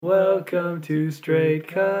Welcome to Straight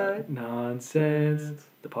Cut Nonsense,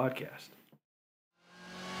 the podcast.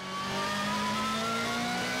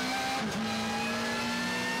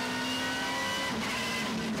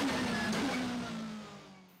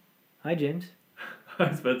 Hi, James.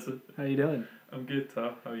 Hi, Spencer. How you doing? I'm good,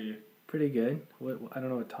 Ta. How are you? Pretty good. I don't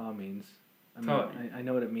know what "ta" means. I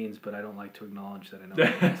know what it means, but I don't like to acknowledge that I know what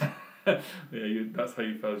it means. That's how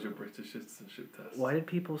you failed your British citizenship test. Why did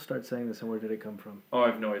people start saying this, and where did it come from? Oh, I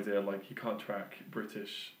have no idea. Like, you can't track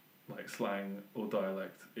British, like, slang or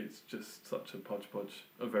dialect. It's just such a podge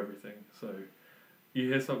of everything. So, you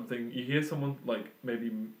hear someone, like,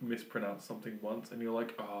 maybe mispronounce something once, and you're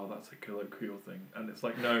like, oh, that's a colloquial thing. And it's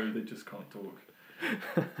like, no, they just can't talk.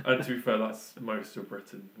 And to be fair, that's most of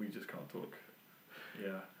Britain. We just can't talk.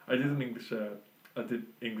 Yeah. I did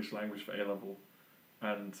English language for A-level.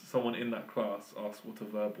 And someone in that class asked what a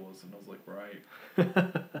verb was, and I was like, right.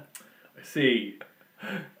 I see.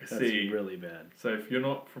 That's really bad. So if you're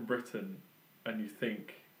not from Britain and you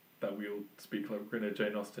think that we all speak like we're in a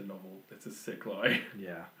Jane Austen novel, it's a sick lie.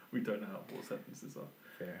 Yeah. We don't know what sentences are.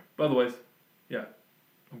 Fair. But otherwise, yeah,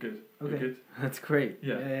 I'm good. Okay. You're good? That's great.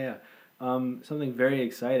 Yeah. Something very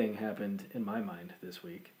exciting happened in my mind this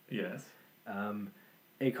week. Yes.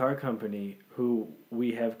 A car company who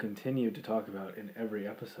we have continued to talk about in every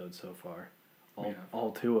episode so far,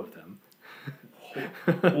 all two of them.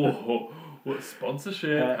 Whoa, what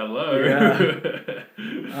sponsorship? Hello.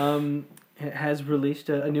 Yeah. Has released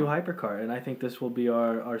a new hypercar, and I think this will be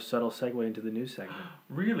our subtle segue into the news segment.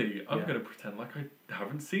 Really? I'm going to pretend like I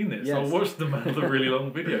haven't seen this. Yes. I'll watch the really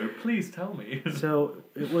long video. Please tell me. So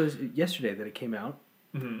it was yesterday that it came out.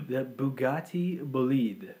 Mm-hmm. The Bugatti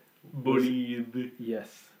Bolide. Bolide. Yes.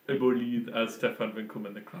 A bolide, as Stefan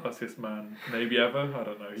Winkelmann, the classiest man maybe ever. I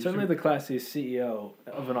don't know. Certainly the classiest CEO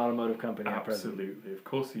of an automotive company at present. Absolutely. Of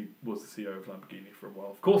course he was the CEO of Lamborghini for a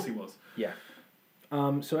while. Of course he was. Yeah.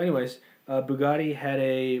 So anyways, Bugatti had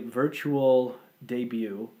a virtual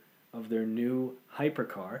debut of their new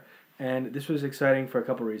hypercar. And this was exciting for a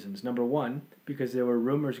couple reasons. Number one, because there were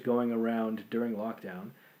rumors going around during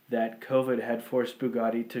lockdown that COVID had forced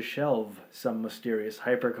Bugatti to shelve some mysterious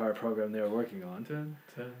hypercar program they were working on. Dun,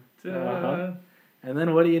 dun, dun. Uh-huh. And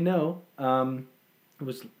then what do you know? It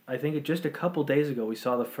was, I think, just a couple days ago we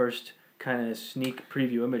saw the first kind of sneak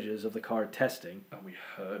preview images of the car testing. And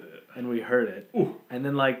we heard it. Ooh. And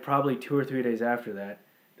then like probably 2 or 3 days after that,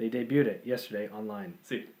 they debuted it yesterday online.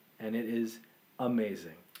 See. And it is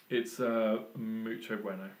amazing. It's mucho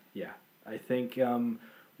bueno. Yeah. I think,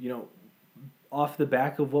 off the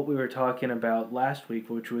back of what we were talking about last week,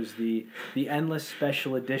 which was the endless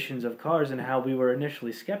special editions of cars and how we were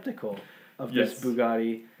initially skeptical of this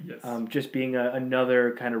Bugatti just being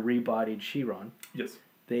another kind of rebodied Chiron. Yes.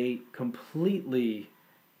 They completely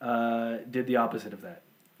did the opposite of that.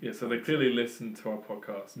 Yeah, so they clearly listened to our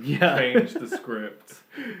podcast, Yeah. changed the script.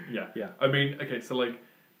 Yeah. Yeah. I mean, okay, so like,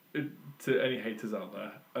 to any haters out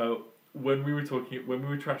there, when we were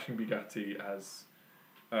trashing Bugatti as...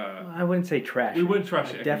 I wouldn't say trash. We weren't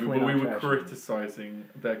trashing, definitely but we were trashing. criticizing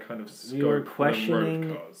their kind of scope We were for the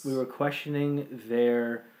road cars. We were questioning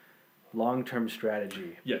their long-term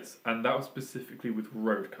strategy. Yes, and that was specifically with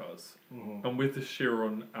road cars, and with the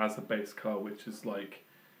Chiron as a base car, which is like,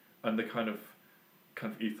 and the kind of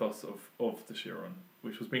ethos of the Chiron,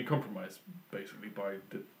 which was being compromised basically by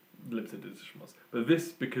the limited edition ones. But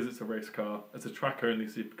this, because it's a race car, it's a track-only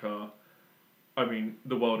supercar. I mean,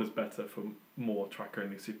 the world is better for more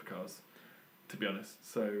track-only supercars, to be honest.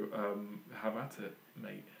 So, have at it,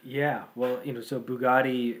 mate. Yeah, well, so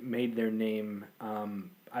Bugatti made their name,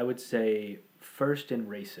 I would say, first in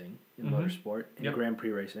racing, in motorsport, in Grand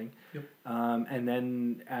Prix racing. Yep. And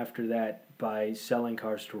then after that, by selling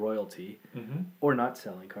cars to royalty, or not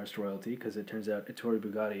selling cars to royalty, because it turns out Ettore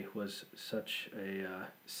Bugatti was such a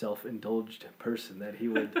self-indulged person that he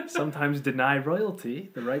would sometimes deny royalty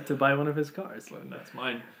the right to buy one of his cars. Well, that's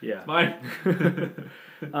mine. Yeah. It's mine.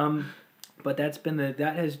 But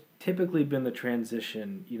that has typically been the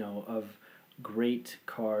transition, of great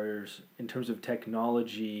cars in terms of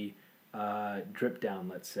technology drip down,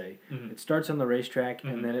 let's say. It starts on the racetrack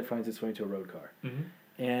and then it finds its way into a road car.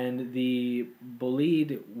 And the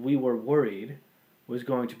Bolide, we were worried, was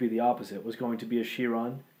going to be the opposite, was going to be a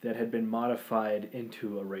Chiron that had been modified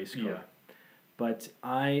into a race car. Yeah. But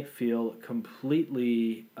I feel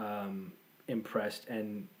completely impressed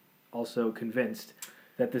and also convinced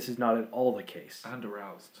that this is not at all the case. And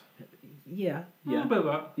aroused. Yeah. A little bit of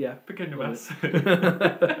that. Yeah. Pequeño más.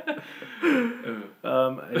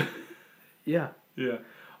 Yeah. Yeah.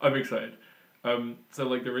 I'm excited. So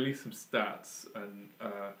like they released some stats and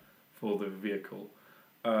for the vehicle,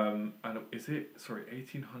 And is it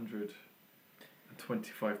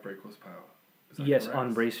 1825 brake horsepower? Is that Yes, correct?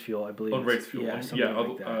 on race fuel, I believe. On race fuel. Yeah, something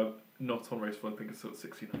like that. Not on race fuel. I think it's sort of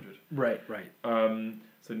 1600. Right.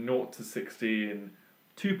 So 0 to 60 in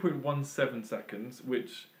 2.17 seconds,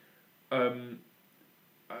 which I'm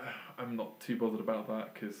not too bothered about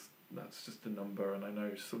that because that's just a number, and I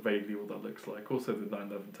know sort of vaguely what that looks like. Also, the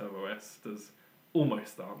 911 Turbo S does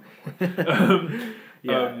almost that.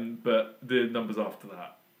 But the numbers after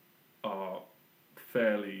that are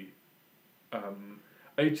fairly.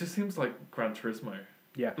 It just seems like Gran Turismo.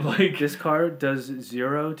 Yeah. Like this car does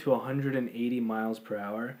 0 to 180 miles per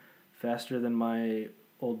hour faster than my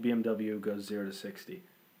old BMW goes 0 to 60.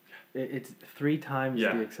 It's 3 times the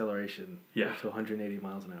acceleration. Yeah. To 180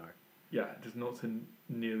 miles an hour. Yeah, it does not in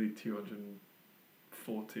nearly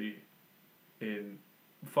 240 in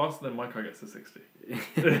faster than my car gets to 60.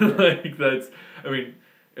 Like that's, I mean,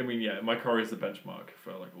 yeah, my car is the benchmark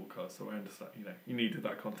for like all cars, so I understand. You needed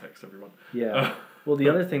that context, everyone. Yeah. Well, the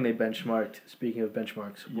other thing they benchmarked, speaking of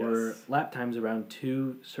benchmarks, were lap times around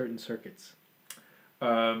 2 certain circuits.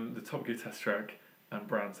 The Top Gear Test Track and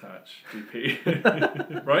Brands Hatch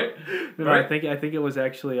GP, right? No, right? I think it was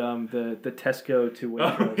actually the Tesco to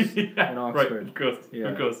Waitrose in Oxford. Right, of course.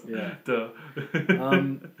 Yeah. Duh.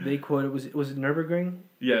 They quoted was it Nürburgring?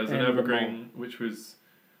 Yeah, it was an Nürburgring, which was.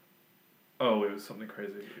 Oh, it was something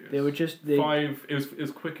crazy. They were just 5. It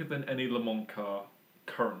was quicker than any Le Mans car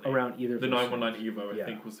currently. Around either. The 919 Evo, I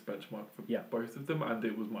think, was the benchmark for both of them, and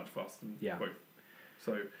it was much faster than both.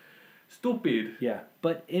 So, stupid. Yeah,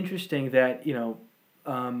 but interesting that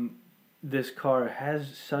this car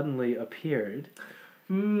has suddenly appeared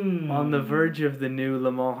on the verge of the new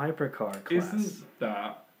Le Mans hypercar class. Isn't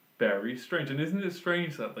that very strange? And isn't it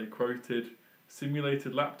strange that they quoted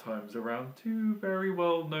simulated lap times around 2 very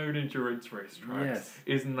well-known endurance racetracks? Yes.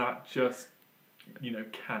 Isn't that just,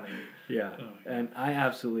 canny? Yeah, and I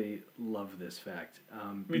absolutely love this fact.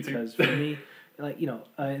 Me too. Because for me,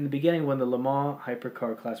 in the beginning when the Le Mans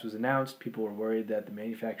hypercar class was announced, people were worried that the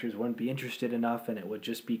manufacturers wouldn't be interested enough and it would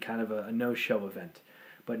just be kind of a no-show event.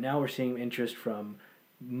 But now we're seeing interest from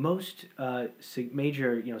most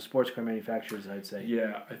major sports car manufacturers, I'd say.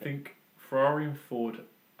 Yeah, I think Ferrari and Ford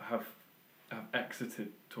have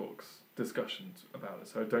exited discussions about it,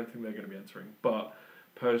 so I don't think they're going to be entering. But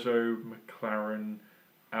Peugeot, McLaren,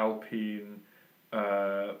 Alpine,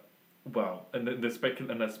 and there's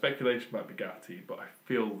speculation about Bugatti, but I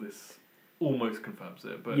feel this almost confirms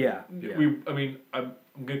it. But I'm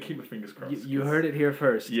going to keep my fingers crossed. You heard it here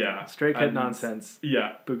first. Yeah, straight cut nonsense.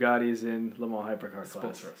 Yeah, Bugatti's in Le Mans hypercar class.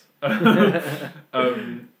 Sponsor us.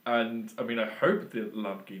 And I mean, I hope the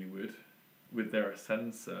Lamborghini would, with their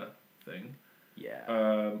Asenza thing.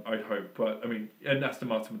 Yeah. I'd hope, but I mean, and Aston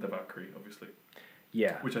Martin with the Valkyrie, obviously.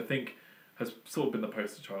 Yeah. Which I think has sort of been the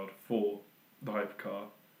poster child for the hypercar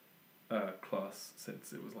class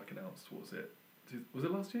since it was announced. Was it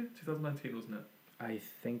last year? 2019, wasn't it? I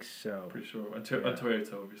think so. Pretty sure. And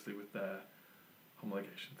Toyota, obviously, with their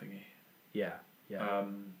homologation thingy. Yeah.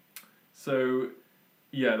 So,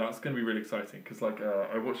 yeah, that's going to be really exciting because,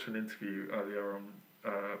 I watched an interview earlier on.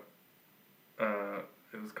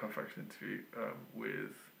 It was a car faction interview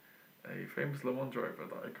with a famous Le Mans driver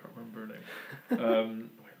that I can't remember her name.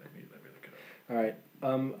 Wait, let me look it up. All right.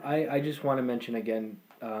 I just want to mention again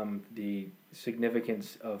the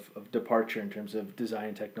significance of departure in terms of design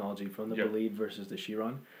and technology from the Bolide versus the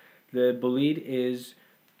Chiron. The Bolide is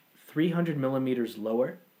 300 millimeters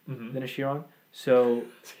lower than a Chiron, so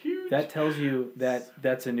that tells you that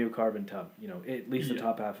that's a new carbon tub. At least the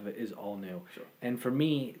top half of it is all new. Sure. And for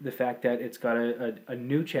me, the fact that it's got a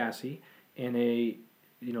new chassis and a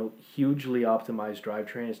hugely optimized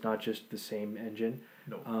drivetrain, it's not just the same engine.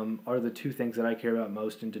 No. Are the two things that I care about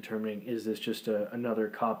most in determining is this just another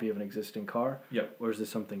copy of an existing car, or is this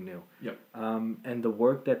something new? And the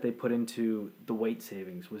work that they put into the weight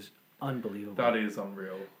savings was unbelievable. That is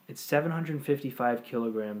unreal. It's 755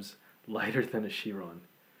 kilograms lighter than a Chiron,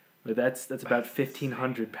 but that's about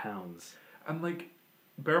 1,500 pounds. And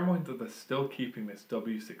bear in mind that they're still keeping this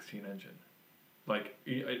W16 engine,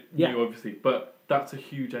 obviously, but that's a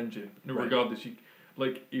huge engine. Regardless,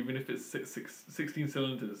 even if it's 16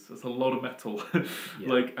 cylinders, that's a lot of metal. And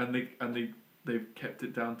they've kept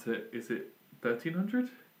it down to, is it 1,300?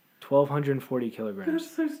 1,240 kilograms.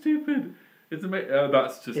 That's so stupid. It's amazing.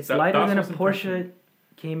 That's just. It's lighter than a Porsche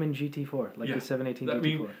Cayman GT4, the 718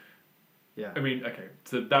 GT4. I mean, okay,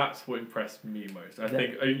 so that's what impressed me most. I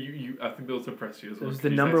think I think that also impressed you as well. It was the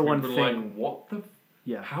number one thing. What the?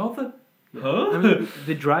 Yeah. How the? Yeah. Huh? I mean,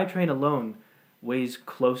 the drivetrain alone weighs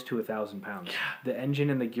close to 1,000 pounds. Yeah. The engine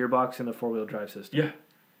and the gearbox and the 4-wheel drive system. Yeah.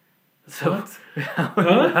 So What?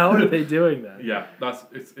 how are they doing that? Yeah,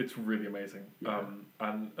 it's really amazing. Yeah.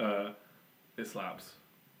 And it slaps.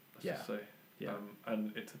 Let's Yeah. just say. Yeah.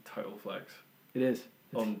 And it's a total flex It is.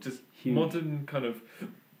 It's on just huge. modern kind of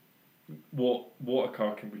what a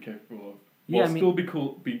car can be capable of. Yeah, While still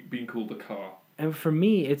being called a car. And for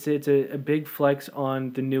me, it's a big flex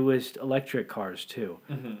on the newest electric cars too,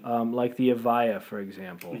 like the Avaya, for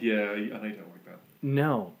example. Yeah, and I don't like that.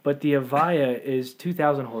 No, but the Avaya is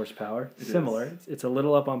 2,000 horsepower, It similar. is. It's a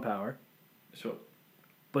little up on power, Sure.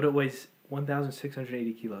 but it weighs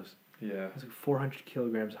 1,680 kilos. Yeah. It's like 400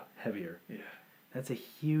 kilograms heavier. Yeah. That's a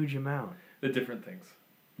huge amount. They're different things.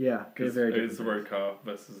 Yeah, they're Because very different. it's a road car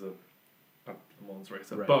versus a Le Mans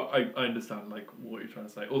racer. Right. But I understand like what you're trying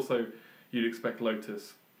to say. Also, you'd expect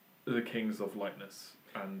Lotus, the kings of lightness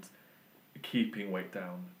and keeping weight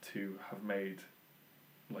down, to have made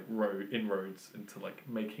like inroads into like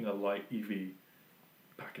making a light EV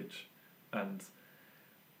package. And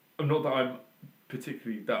not that I'm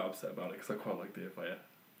particularly that upset about it, because I quite like the Avaya.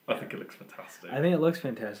 I think it looks fantastic. I think it looks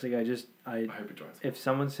fantastic. I hope it drives. if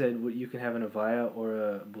someone said you can have an Avaya or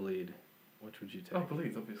a Bolide, which would you take? Oh,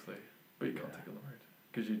 Bolide, obviously. But you can't take it on the road,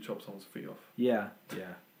 because you chop someone's feet off. Yeah.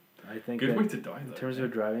 I think Good that way to die, though. in terms of a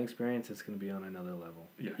driving experience, it's going to be on another level.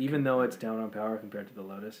 Yeah, Even though it's down on power compared to the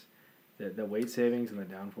Lotus, the weight savings and the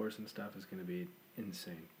downforce and stuff is going to be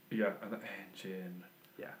insane. Yeah, and the engine.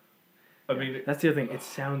 Yeah. I mean... That's the other thing. It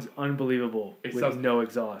sounds unbelievable with no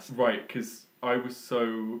exhaust. Right, because I was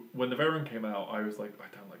so... When the Veyron came out, I was like,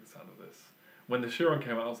 I don't like the sound of this. When the Chiron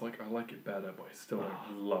came out, I was like, I like it better, but I still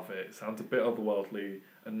don't love it. It sounds a bit otherworldly,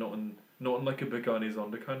 and not in like a Pagani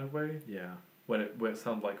Zonda kind of way. Yeah. Where it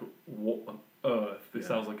sounds like, what on earth? It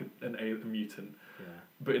sounds like a mutant. Yeah.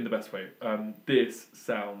 But in the best way. This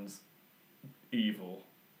sounds evil.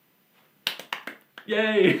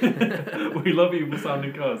 Yay! We love evil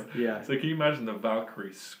sounding cars. Yeah. So can you imagine the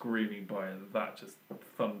Valkyrie screaming by and that just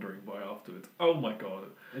thundering by afterwards? Oh my god.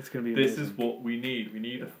 It's going to be This amazing. is what we need. We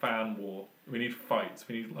need a fan war. We need fights.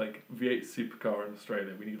 We need like V8 supercar in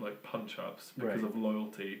Australia. We need like punch ups because of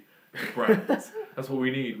loyalty to brands. That's what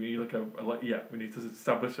we need. We need we need to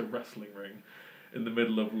establish a wrestling ring in the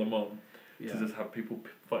middle of Le Mans to just have people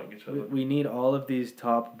fighting each other. We need all of these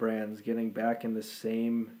top brands getting back in the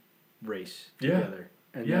same race together.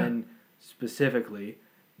 And then specifically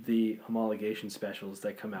the homologation specials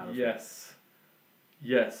that come out of it.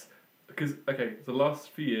 Yes. Because, okay, the last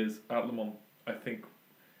few years at Le Mans, I think,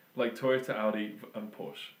 like Toyota, Audi and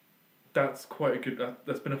Porsche, that's quite a good...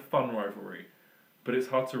 that's been a fun rivalry. But it's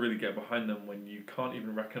hard to really get behind them when you can't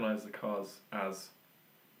even recognise the cars as,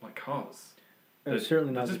 like, cars. They're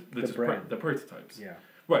certainly not the brand. They're prototypes. Yeah.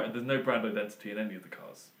 Right, and there's no brand identity in any of the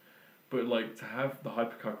cars. But, like, to have the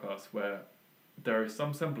hypercar class where there is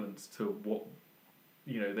some semblance to what,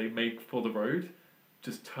 they make for the road,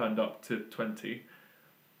 just turned up to 20.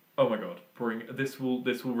 Oh my god, this will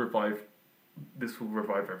revive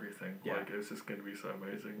everything. Yeah. Like, it's just going to be so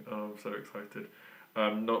amazing. Oh, I'm so excited.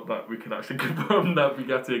 Not that we can actually confirm that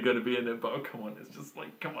Bugatti are going to be in it, but come on, it's just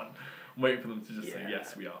like, come on. I'm waiting for them to just say,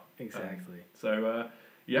 yes, we are. Exactly.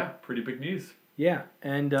 Pretty big news. Yeah,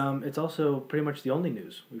 and it's also pretty much the only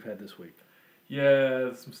news we've had this week. Yeah,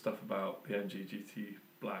 there's some stuff about the MG GT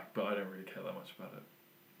Black, but I don't really care that much about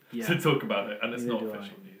it to talk about it, and it's not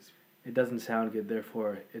official news. It doesn't sound good,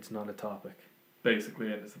 therefore it's not a topic.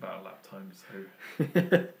 Basically, and it's about lap time, so we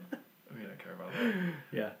don't care about that.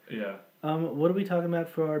 Yeah. Yeah. What are we talking about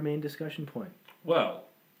for our main discussion point? Well,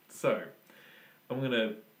 so I'm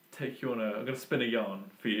gonna take you on I'm gonna spin a yarn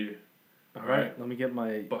for you. All right. Let me get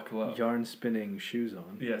my buckle up. Yarn spinning shoes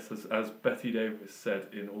on. Yes, as Betty Davis said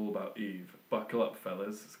in All About Eve, buckle up,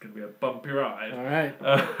 fellas. It's gonna be a bumpy ride. All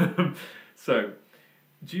right. So,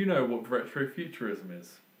 do you know what retrofuturism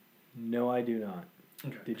is? No, I do not.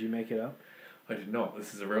 Okay. Did you make it up? I did not.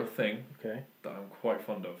 This is a real thing. Okay. That I'm quite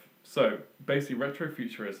fond of. So, basically,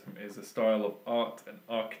 retrofuturism is a style of art and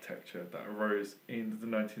architecture that arose in the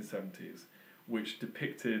 1970s, which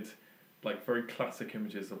depicted like very classic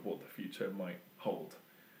images of what the future might hold.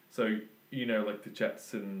 So, like the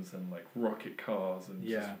Jetsons and like rocket cars and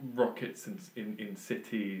just rockets in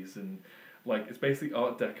cities, and like it's basically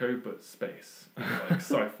Art Deco but space, like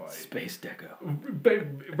sci-fi. Space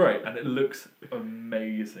Deco. Right, and it looks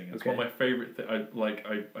amazing. It's one of my favourite things.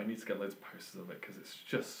 I need to get loads of posters of it because it's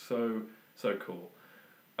just so cool.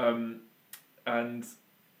 And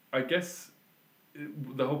I guess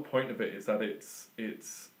the whole point of it is that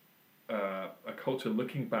it's a culture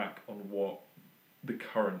looking back on what the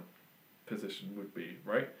current position would be,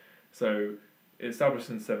 right? So it established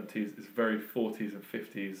in the 70s, it's very 40s and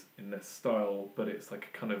 50s in their style, but it's like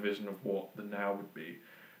a kind of vision of what the now would be.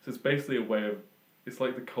 So it's basically a way of, it's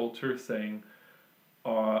like the culture is saying,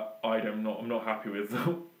 I'm not happy with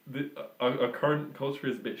our current culture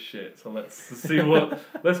is a bit shit. So let's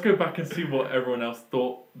go back and see what everyone else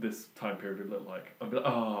thought this time period would look like.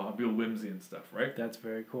 I'll be all whimsy and stuff, right? That's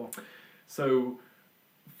very cool. So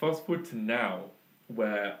fast forward to now,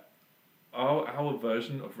 where our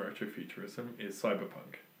version of retrofuturism is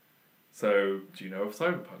cyberpunk. So do you know of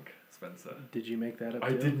cyberpunk, Spencer? Did you make that up?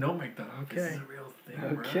 I did not make that up. Okay. This is a real thing.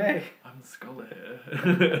 Okay. Bro. I'm the scholar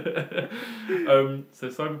here. So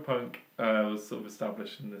cyberpunk was sort of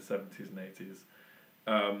established in the 70s and 80s,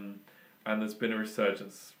 and there's been a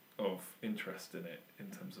resurgence of interest in it in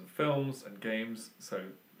terms of films and games. So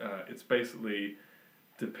it's basically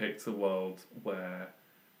depicts a world where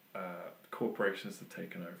corporations have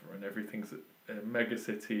taken over and everything's mega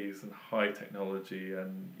cities and high technology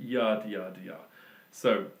and yada yada yada.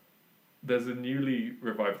 So there's a newly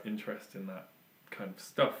revived interest in that kind of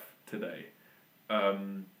stuff today,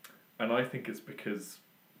 and I think it's because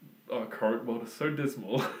our current world is so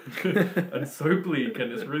dismal and so bleak,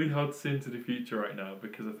 and it's really hard to see into the future right now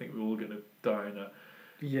because I think we're all going to die in a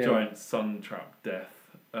giant sun-trapped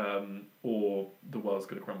death, or the world's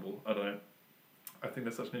going to crumble. I don't know. I think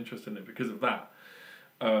there's such an interest in it because of that,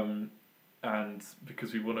 and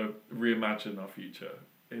because we want to reimagine our future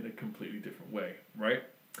in a completely different way, right?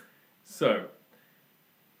 So,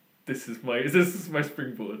 this is my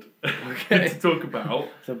springboard to talk about.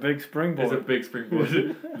 It's a big springboard. It's a big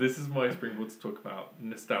springboard. This is my springboard to talk about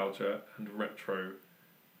nostalgia and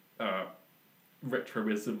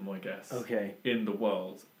retroism, I guess. Okay. In the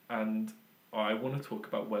world, and I want to talk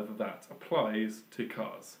about whether that applies to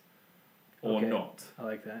cars or not. I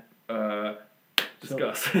like that.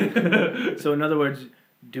 Discuss. So in other words,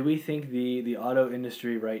 do we think the auto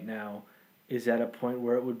industry right now is at a point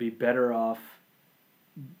where it would be better off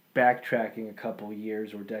backtracking a couple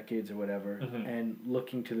years or decades or whatever, and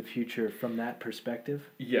looking to the future from that perspective?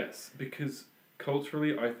 Yes, because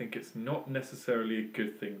culturally I think it's not necessarily a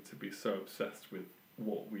good thing to be so obsessed with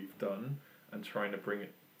what we've done and trying to bring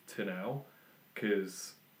it to now,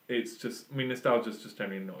 because it's just, I mean, nostalgia is just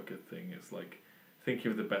generally not a good thing. It's like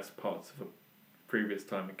thinking of the best parts of a previous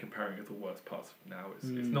time and comparing it to the worst parts of now.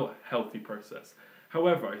 It's not a healthy process.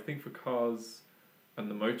 However, I think for cars and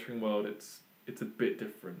the motoring world, it's a bit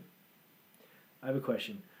different. I have a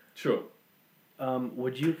question. Sure.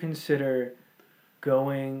 Would you consider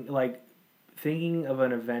going, like, thinking of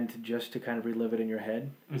an event just to kind of relive it in your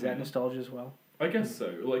head? Is that nostalgia as well? I guess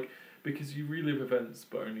so. Like, because you relive events,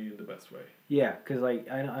 but only in the best way. Yeah, because, like,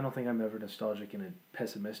 I don't think I'm ever nostalgic in a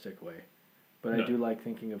pessimistic way. But I do like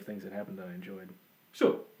thinking of things that happened that I enjoyed.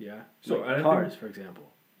 Sure. Yeah? Sure. Like cars, for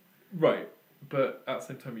example. Right. But at the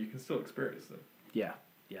same time, you can still experience them. Yeah.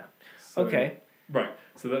 Yeah. So, okay. Right.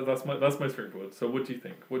 So that's my springboard. So what do you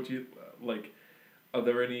think? What do you like? Are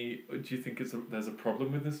there any? Do you think there's a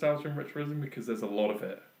problem with nostalgia and retroism because there's a lot of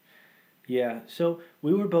it? Yeah. So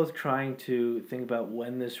we were both trying to think about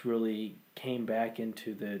when this really came back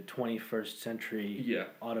into the 21st century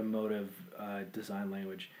automotive design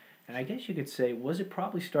language, and I guess you could say, was it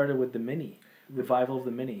probably started with the Mini, revival of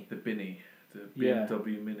the Mini? The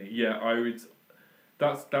BMW Mini. Yeah, I would.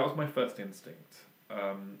 That was my first instinct.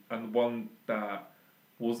 And one that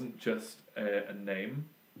wasn't just a name,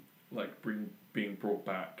 like being brought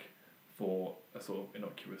back for a sort of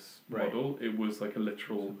innocuous model. It was like a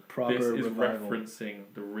literal, this is revival. Referencing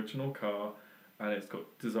the original car, and it's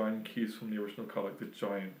got design cues from the original car, like the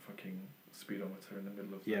giant fucking speedometer in the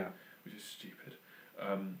middle of which is stupid,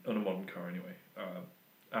 on a modern car anyway.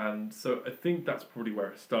 And so I think that's probably where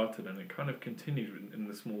it started, and it kind of continued in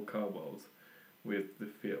the small car world with the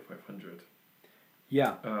Fiat 500.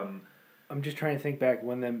 Yeah. I'm just trying to think back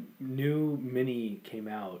when the new Mini came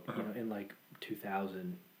out, in like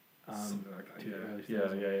 2000. Something like that.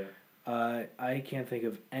 Yeah. I can't think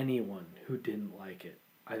of anyone who didn't like it.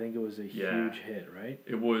 I think it was a huge hit, right?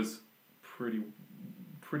 It was pretty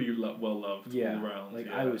well loved all around.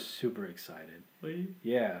 I was super excited. Really?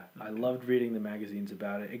 Yeah, okay. I loved reading the magazines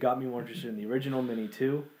about it. It got me more interested in the original Mini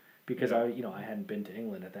too, because I hadn't been to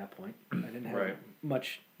England at that point. I didn't have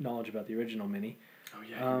much knowledge about the original Mini. Oh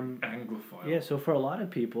yeah, Anglophile. Yeah, so for a lot of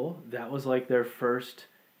people, that was like their first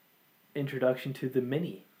introduction to the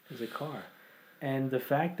Mini as a car, and the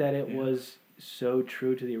fact that it was so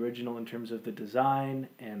true to the original in terms of the design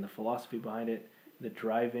and the philosophy behind it, the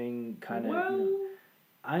driving kind of.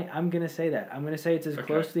 I'm gonna say that. I'm gonna say it's as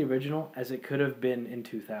close to the original as it could have been in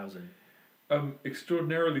 2000.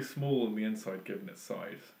 Extraordinarily small on the inside, given its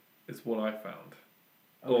size, is what I found.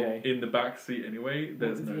 Okay. Or in the back seat anyway,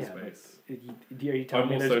 there's no space. Are you telling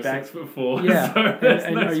me I'm also there's 6'4". Yeah. So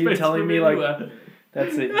and are you telling me anywhere.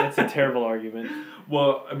 That's a terrible argument.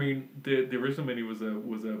 Well, I mean, the original Mini was a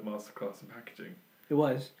masterclass in packaging. It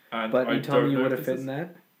was. And But I you tell me don't you know would if have this fit in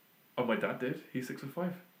that? Oh, my dad did. He's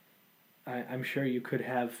 6'5". I'm sure you could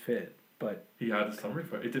have fit, but He had a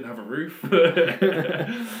sunroof. It didn't have a roof.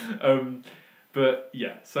 But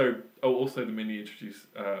yeah, so also the Mini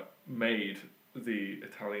made the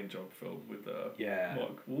Italian Job film with yeah,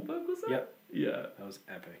 Mark Wahlberg, was that? Yep. Yeah. That was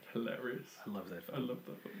epic. Hilarious. I love that I film. love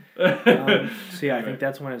that film. So yeah, I Anyway. think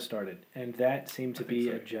that's when it started, and that seemed to I think be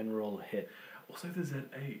so. a general hit. Also the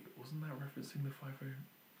Z8, wasn't that referencing the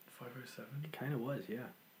 507? It kind of was, yeah.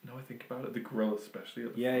 Now I think about it, the grill especially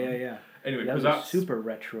at the Yeah, front. yeah. Anyway, That was but a that's super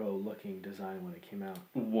retro looking design when it came out.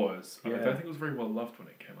 was. And I Yeah. don't think it was very well loved when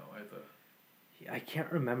it came out either. I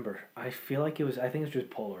can't remember. I feel like it was. I think it's just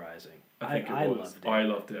polarizing. I think I it was. loved it. I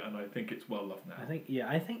loved it, and I think it's well loved now. I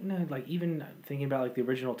think no, like even thinking about like the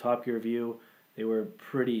original Top Gear review, they were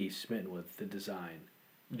pretty smitten with the design.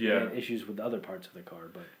 They Yeah, had issues with other parts of the car,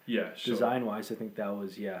 but yeah, sure. design wise, I think that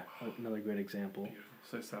was another great example. Beautiful.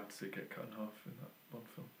 So sad to see it get cut in half in that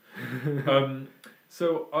one film.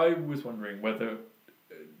 So I was wondering whether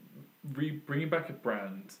bringing back a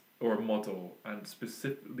brand or a model and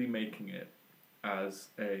specifically making it as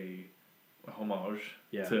a homage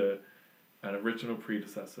Yeah. to an original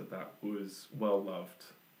predecessor that was well loved,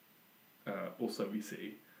 also we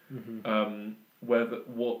see. Mm-hmm. Whether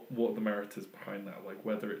what the merit is behind that, like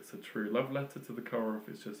whether it's a true love letter to the car or if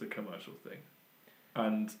it's just a commercial thing,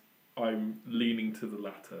 and I'm leaning to the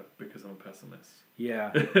latter because I'm a pessimist.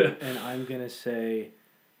 Yeah, and I'm gonna say,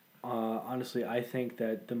 honestly, I think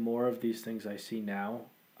that the more of these things I see now,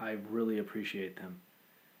 I really appreciate them.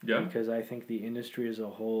 Yeah. Because I think the industry as a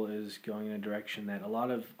whole is going in a direction that a lot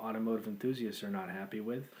of automotive enthusiasts are not happy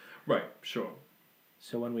with. Right. Sure.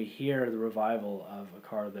 So when we hear the revival of a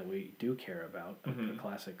car that we do care about, a Mhm.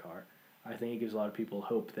 classic car, I think it gives a lot of people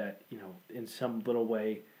hope that, in some little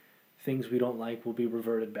way, things we don't like will be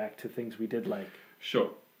reverted back to things we did like.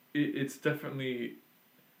 Sure. It's definitely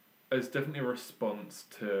a response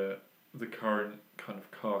to the current kind of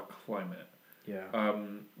car climate. Yeah.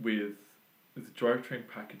 With the drivetrain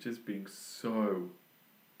packages being so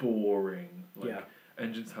boring. Like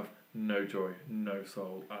engines have no joy, no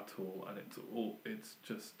soul at all, and it's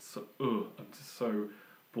just so I'm just so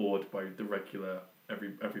bored by the regular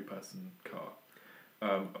every person car.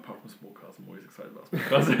 Apart from small cars, I'm always excited about small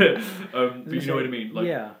cars. But you know what I mean?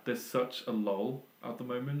 Like there's such a lull at the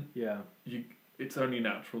moment. Yeah. It's only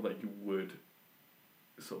natural that you would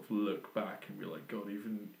sort of look back and be like, God,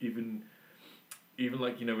 even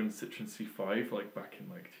like, in Citroen C5, like back in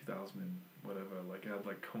like 2000 and whatever, like it had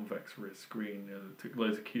like convex rear screen, took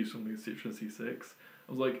loads of cues from the Citroen C6.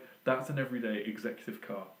 I was like, that's an everyday executive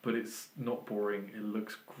car, but it's not boring, it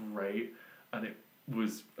looks great, and it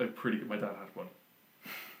was a pretty good, my dad had one.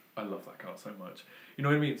 I love that car so much. You know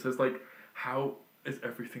what I mean? So it's like, how is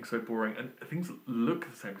everything so boring? And things look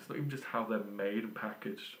the same. It's not even just how they're made and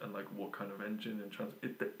packaged and like what kind of engine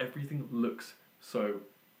and everything looks so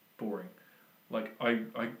boring. Like you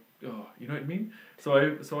know what I mean? So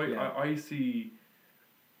I see.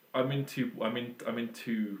 I'm in two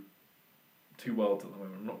worlds at the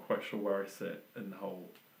moment. I'm not quite sure where I sit in the whole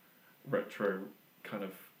retro kind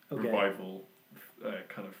of revival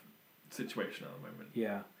kind of situation at the moment.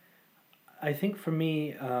 Yeah, I think for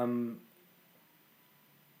me,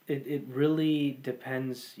 it really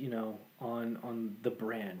depends, on the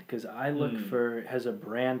brand, because I look for, has a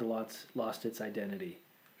brand lost its identity?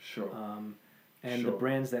 Sure. And the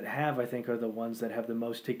brands that have, I think, are the ones that have the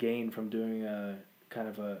most to gain from doing a kind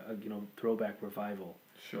of a throwback revival.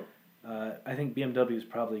 Sure. I think BMW is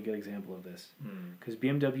probably a good example of this, because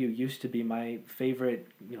BMW used to be my favorite,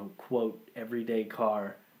 quote, everyday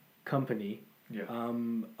car company. Yeah.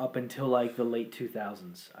 Up until like the late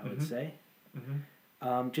 2000s, I would say.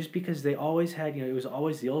 Mm-hmm. Just because they always had, it was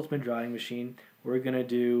always the ultimate driving machine. We're gonna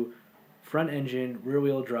do front engine, rear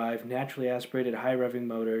wheel drive, naturally aspirated, high revving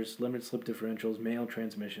motors, limited slip differentials, manual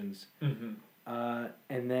transmissions, and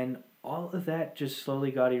then all of that just slowly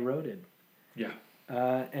got eroded. Yeah.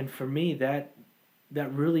 And for me, that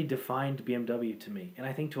really defined BMW to me, and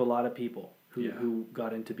I think to a lot of people who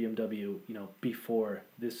got into BMW, before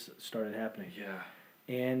this started happening. Yeah.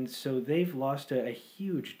 And so they've lost a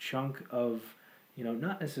huge chunk of,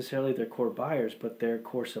 not necessarily their core buyers, but their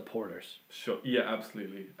core supporters. Sure. Yeah,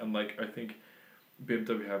 absolutely. And like, I think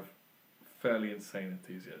BMW have fairly insane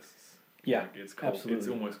enthusiasts. Yeah, like, it's cult. absolutely. It's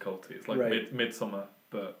almost culty. It's like Midsummer,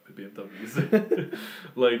 but with BMWs.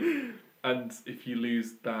 Like, and if you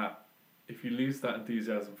lose that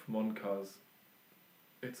enthusiasm for modern cars,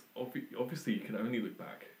 it's obviously you can only look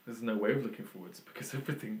back there's no way of looking forwards because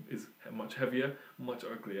everything is much heavier, much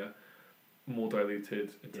uglier, more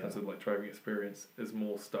diluted in terms of like driving experience. There's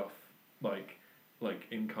more stuff like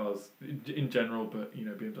in cars in general, but you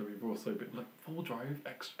know BMW have also been like full drive,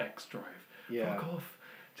 X drive. Yeah. Fuck off,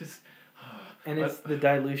 just. And it's the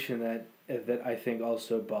dilution that I think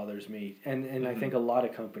also bothers me, and I think a lot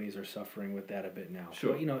of companies are suffering with that a bit now.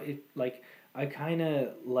 Sure. But, you know, it like I kind of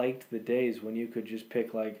liked the days when you could just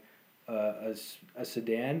pick like a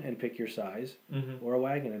sedan and pick your size, or a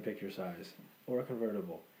wagon and pick your size, or a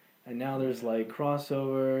convertible. And now there's like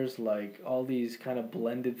crossovers, like all these kind of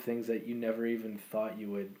blended things that you never even thought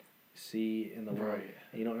you would see in the world. Right.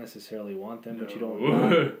 And you don't necessarily want them, No. but you don't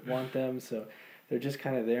not want them. So they're just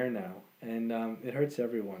kind of there now. And it hurts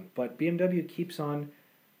everyone. But BMW keeps on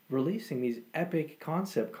releasing these epic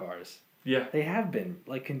concept cars. Yeah. They have been,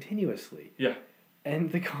 like, continuously. Yeah.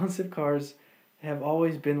 And the concept cars have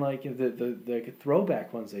always been, like, the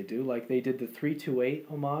throwback ones they do. Like, they did the 328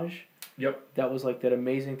 homage. Yep. That was, like, that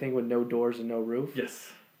amazing thing with no doors and no roof.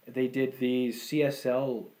 Yes. They did the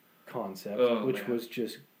CSL concept, which was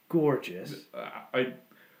just gorgeous. I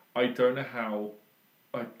don't know how...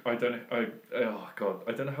 I don't know. Oh God!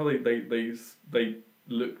 I don't know how they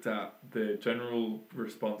looked at the general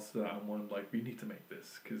response to that and wanted like, we need to make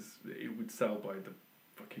this because it would sell by the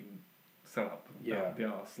fucking sell out the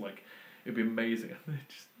arse. Like it'd be amazing. And they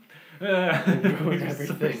just ruin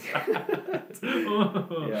everything.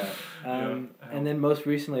 And then most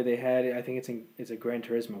recently they had, I think it's a Gran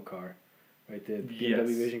Turismo car, right? The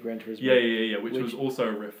BMW Vision Gran Turismo. Yeah. Which was also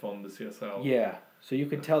a riff on the CSL. Yeah. So you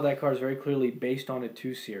could tell that car is very clearly based on a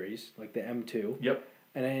 2 Series, like the M2. Yep.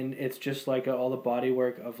 And then it's just like all the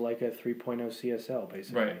bodywork of like a 3.0 CSL,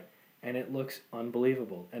 basically. Right. And it looks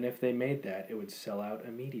unbelievable. And if they made that, it would sell out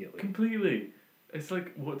immediately. Completely. It's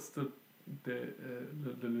like, what's the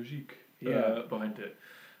logique behind it?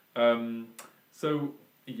 So,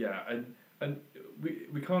 yeah, and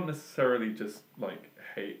we can't necessarily just like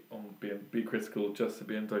hate on be critical just to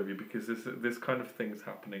BMW because this kind of thing's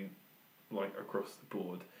happening like across the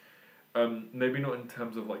board. Maybe not in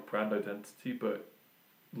terms of like brand identity, but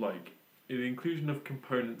like the inclusion of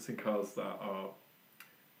components in cars that are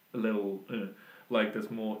a little like there's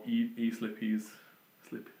more slippers.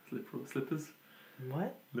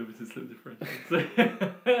 What? Limited slip differentials.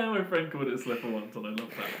 My friend called it a slipper once, and I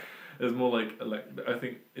love that. There's more like I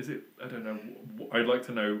think I don't know. I'd like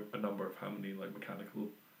to know a number of how many like mechanical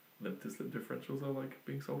limited slip differentials are like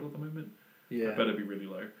being sold at the moment. Yeah. It better be really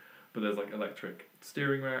low. But there's like electric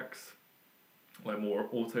steering racks, like more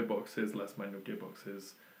auto boxes, less manual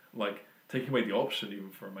gearboxes, like taking away the option even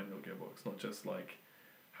for a manual gearbox, not just like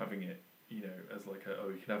having it, you know, as like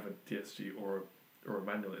you can have a DSG or a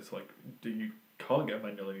manual. It's like you can't get a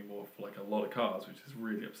manual anymore for like a lot of cars, which is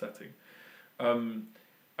really upsetting.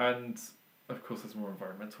 And of course there's more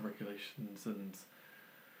environmental regulations and,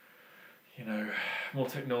 you know, more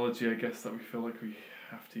technology, I guess, that we feel like we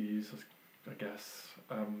have to use, I guess.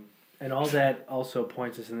 And all that also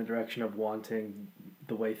points us in the direction of wanting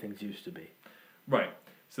the way things used to be. Right.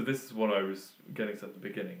 So this is what I was getting to at the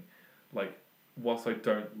beginning. Like, whilst I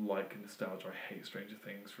don't like nostalgia, I hate Stranger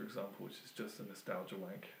Things, for example, which is just a nostalgia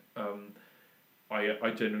wank. I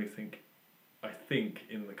genuinely think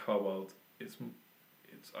in the car world, it's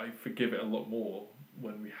I forgive it a lot more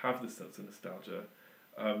when we have this sense of nostalgia.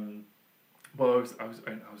 Well, I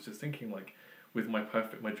was just thinking, like, with my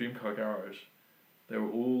dream car garage, they were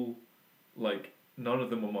all like, none of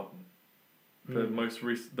them were modern. The most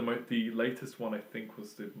the latest one I think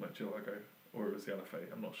was the Murcielago, or it was the LFA.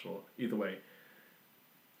 I'm not sure. Either way,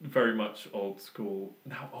 very much old school.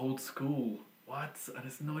 Now old school, what? And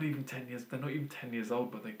it's not even 10 years. They're not even 10 years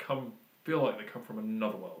old, but feel like they come from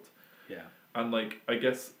another world. Yeah. And like, I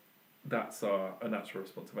guess that's a natural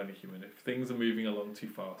response of any human. If things are moving along too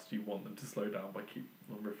fast, you want them to slow down by keep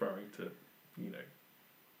on referring to, you know.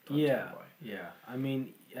 Yeah. I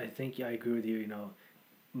mean, I think I agree with you. You know,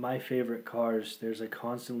 my favorite cars, there's a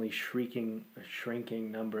constantly shrinking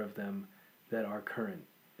number of them that are current.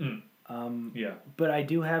 But I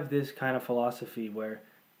do have this kind of philosophy where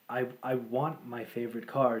I want my favorite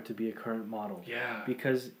car to be a current model. Yeah.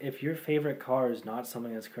 Because if your favorite car is not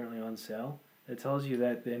something that's currently on sale, it tells you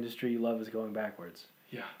that the industry you love is going backwards.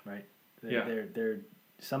 Yeah. Right? They're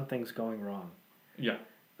something's going wrong. Yeah.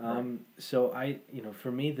 So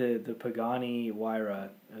for me, the Pagani Huayra,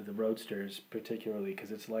 the Roadsters particularly,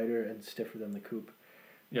 because it's lighter and stiffer than the coupe.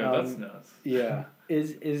 Yeah, that's nuts. Yeah,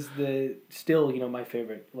 is the still my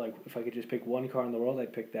favorite. Like, if I could just pick one car in the world,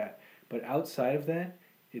 I'd pick that. But outside of that,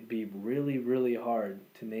 it'd be really, really hard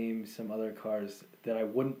to name some other cars that I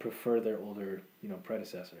wouldn't prefer their older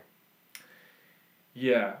predecessor.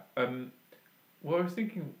 Yeah. Well, I was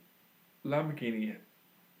thinking, Lamborghini.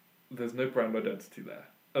 There's no brand identity there.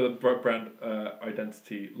 Brand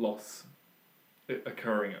identity loss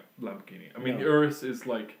occurring at Lamborghini. I mean, No. Urus is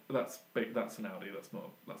like that's big. That's an Audi. That's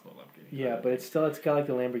not Lamborghini. Yeah, but it's got like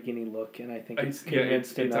the Lamborghini look, and I think it's Yeah,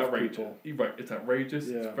 convinced it's enough outrageous. people. Right, it's outrageous.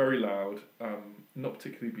 Yeah. It's very loud. Not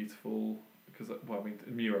particularly beautiful because I mean,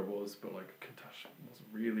 Mira was, but like Countach wasn't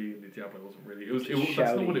really, and the Diablo wasn't really. It was.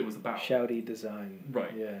 That's not what it was about. Shouty design.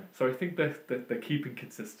 Right. Yeah. So I think they're keeping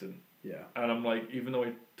consistent. Yeah. And I'm like, even though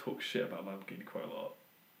I talk shit about Lamborghini quite a lot,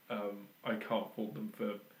 I can't fault them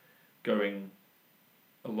for going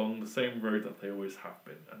along the same road that they always have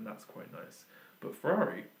been, and that's quite nice. But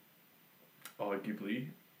Ferrari, arguably,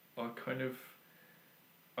 are kind of,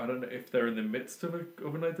 I don't know if they're in the midst of an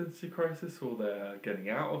identity crisis or they're getting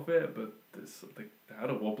out of it, but they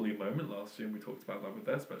had a wobbly moment last year, and we talked about that with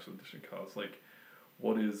their special edition cars. Like,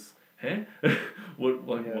 what is,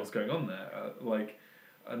 what's going on there?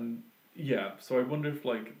 So I wonder if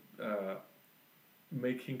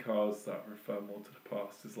making cars that refer more to the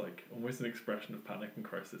past is like almost an expression of panic and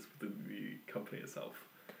crisis within the company itself.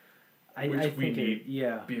 I think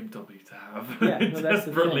BMW to have. Yeah, no, that's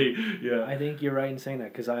desperately. the thing. Yeah. I think you're right in saying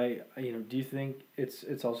that because do you think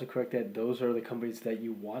it's also correct that those are the companies that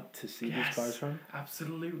you want to see these cars from?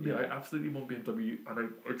 Absolutely. Yeah. I absolutely want BMW, and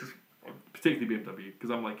I just particularly BMW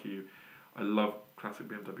because I'm like you, I love classic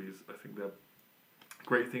BMWs. I think they're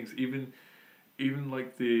great things. Even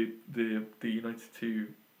like the United 2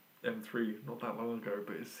 M3 not that long ago,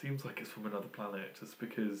 but it seems like it's from another planet just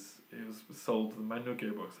because it was sold with a manual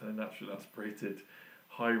gearbox and a naturally aspirated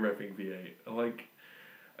high revving V8. Like,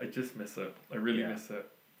 I just miss it. I really miss it.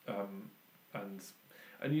 And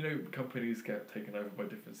companies get taken over by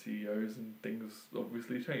different CEOs and things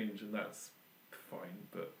obviously change, and that's fine,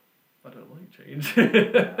 but I don't like change.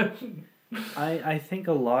 I think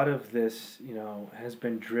a lot of this, has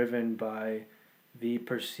been driven by the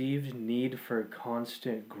perceived need for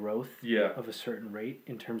constant growth of a certain rate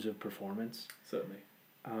in terms of performance. Certainly.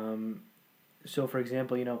 So, for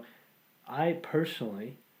example, I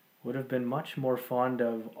personally would have been much more fond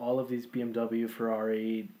of all of these BMW,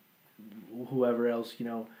 Ferrari, whoever else,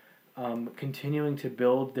 continuing to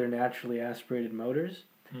build their naturally aspirated motors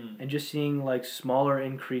and just seeing like smaller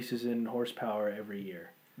increases in horsepower every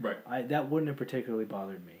year. Right. That wouldn't have particularly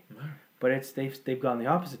bothered me. No. But they've gone the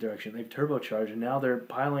opposite direction. They've turbocharged, and now they're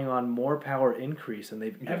piling on more power increase than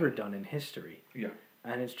they've ever done in history. Yeah.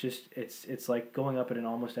 And it's just it's like going up at an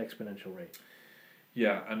almost exponential rate.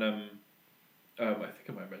 Yeah, and I think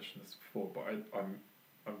I might have mentioned this before, but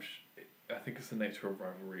I think it's the nature of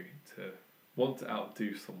rivalry to want to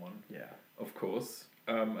outdo someone. Yeah. Of course.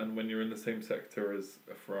 And when you're in the same sector as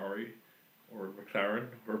a Ferrari, or a McLaren,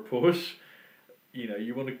 or a Porsche,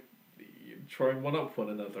 you want to try and one up one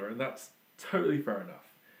another, and that's totally fair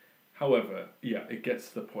enough. However, it gets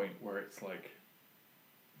to the point where it's like,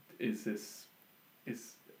 I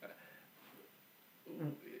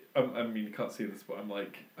mean, you can't see this, but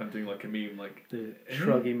I'm doing like a meme, like the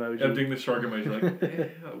shrug emoji. I'm doing the shrug emoji,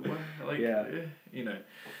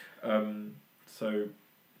 So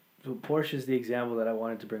Porsche is the example that I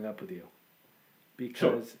wanted to bring up with you,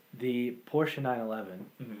 because the Porsche 911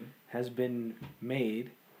 has been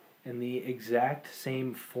made in the exact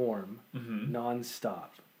same form,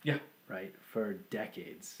 non-stop. Yeah. Right? For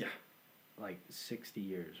decades. Yeah. Like 60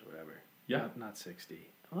 years or whatever. Yeah. Not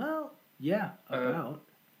 60. Well, yeah, about.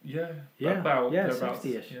 About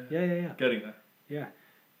 60-ish. Yeah. Getting there. Yeah.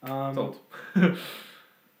 Sold.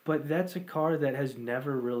 But that's a car that has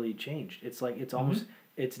never really changed. It's like it's almost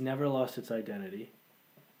it's never lost its identity.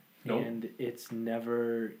 Nope. And it's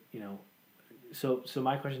never, So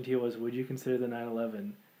my question to you was, would you consider the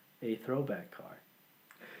 911 a throwback car?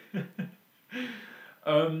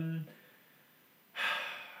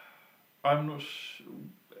 I'm not sure.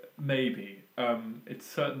 Maybe. It's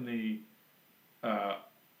certainly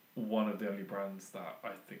one of the only brands that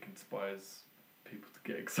I think inspires people to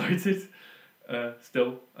get excited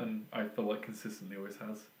still, and I feel like consistently always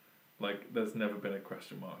has. Like, there's never been a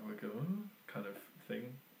question mark, like a kind of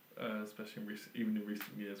thing, especially even in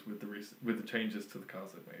recent years with the changes to the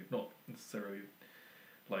cars they've made. Not necessarily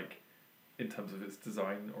like in terms of its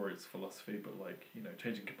design or its philosophy, but like,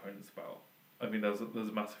 changing components about. I mean, there's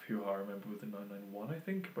a massive hoo-ha, I remember, with the 991, I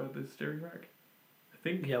think, about the steering rack. I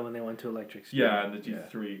think. Yeah, when they went to electric steering. Yeah, and the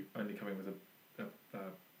GT3 only coming with a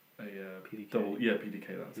PDK.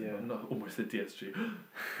 PDK, that's it. I'm not almost a DSG.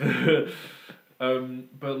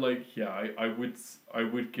 But like, I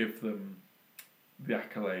would give them the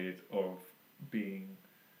accolade of being,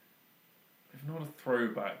 if not a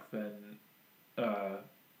throwback, then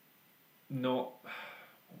not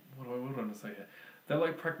what do I want to say here? They're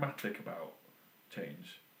like pragmatic about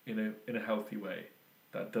change in a healthy way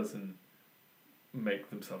that doesn't make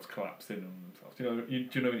themselves collapse in on themselves. Do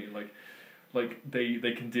you know what I mean? Like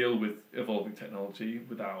they can deal with evolving technology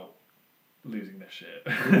without losing their shit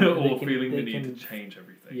or feeling the need to change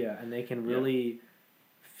everything. Yeah, and they can really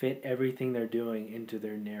fit everything they're doing into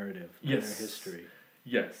their narrative, their history.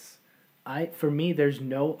 Yes. For me, there's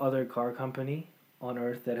no other car company on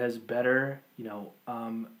earth that has better,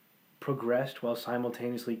 progressed while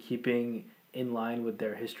simultaneously keeping in line with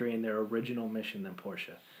their history and their original mission than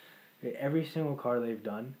Porsche. Every single car they've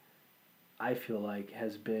done, I feel like,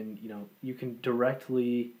 has been, you can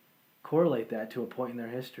directly correlate that to a point in their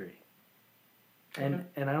history. And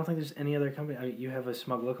I don't think there's any other company. I mean, you have a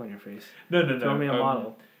smug look on your face. No. Throw me a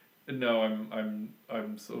model. No,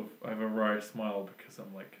 I'm sort of, I have a wry smile because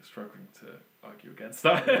I'm like struggling to argue against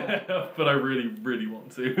that, but I really, really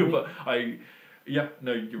want to.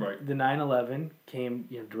 No, you're right. The 911 came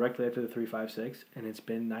directly after the 356, and it's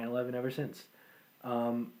been 911 ever since.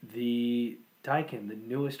 The Taycan, the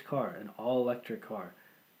newest car, an all-electric car.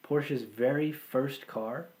 Porsche's very first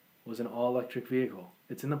car was an all-electric vehicle.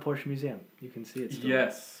 It's in the Porsche Museum. You can see it still.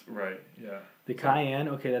 Yes, right, yeah. The Cayenne,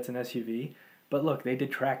 okay, that's an SUV. But look, they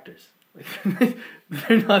did tractors.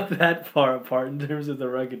 They're not that far apart in terms of the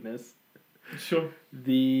ruggedness. Sure.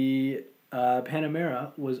 The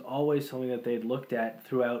Panamera was always something that they'd looked at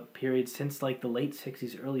throughout periods since like the late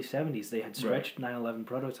 60s, early 70s. They had stretched 911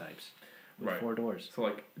 prototypes with 4 doors. So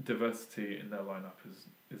like diversity in their lineup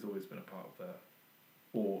has always been a part of their,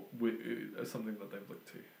 or something that they've looked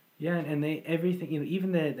to. Yeah, and they everything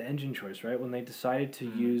even the engine choice, right? When they decided to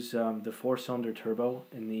use the 4-cylinder turbo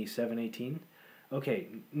in the 718, okay,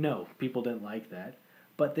 no, people didn't like that,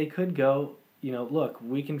 but they could go, look,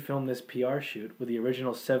 we can film this PR shoot with the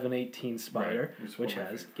original 718 Spider, which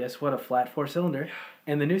has, guess what, a flat 4-cylinder,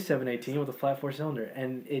 and the new 718 with a flat 4-cylinder,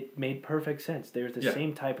 and it made perfect sense. There's the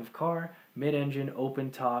same type of car, mid-engine,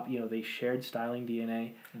 open top, they shared styling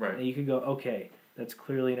DNA, and you could go, okay, that's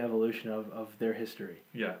clearly an evolution of their history.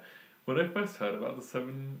 Yeah. When I first heard about the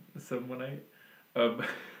 718,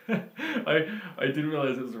 I didn't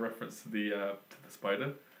realize it was a reference to the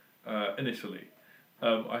Spider initially.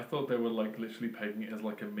 I thought they were like literally pegging it as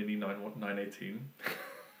like a mini 918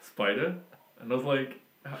 Spider, and I was like,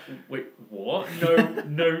 wait, what?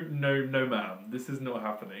 No, ma'am, this is not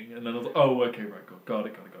happening. And then I was like, oh, okay, right, got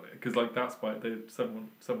it. Because like that Spider, the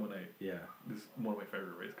 718, is one of my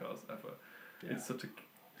favorite race cars ever. Yeah. It's such a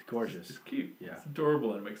gorgeous. It's cute. Yeah. It's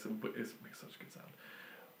adorable and it makes such a good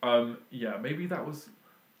sound. Maybe that was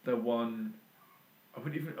the one. I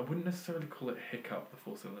wouldn't necessarily call it hiccup, the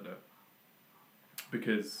 4-cylinder,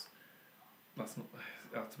 because that's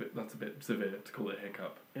a bit severe to call it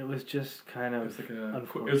hiccup. It was just kind of.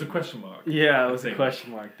 It was a question mark. Yeah, it was a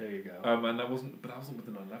question mark. There you go. And that wasn't with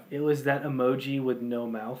the 911. It was that emoji with no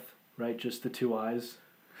mouth, right? Just the 2 eyes.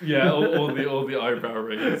 Yeah, or the eyebrow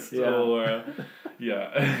raised, or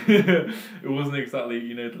it wasn't exactly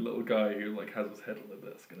the little guy who like has his head on the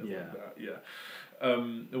desk and like that.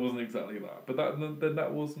 It wasn't exactly that, but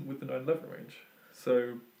that wasn't with the 911 range.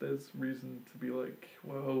 So there's reason to be like,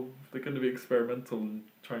 well, if they're going to be experimental and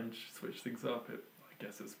try and switch things up, I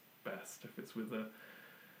guess it's best if it's with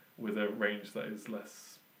a range that is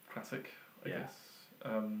less classic. I guess.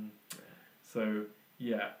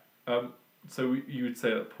 So you would say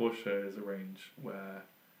that Porsche is a range where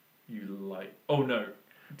you like... Oh, no.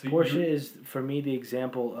 Porsche is, for me, the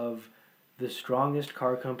example of the strongest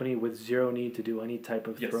car company with zero need to do any type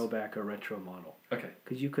of throwback or retro model. Okay.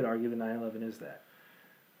 Because you could argue the 911 is that.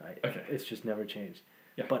 Right? Okay. It's just never changed.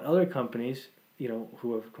 Yeah. But other companies,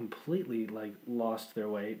 who have completely lost their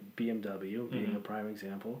way, BMW being a prime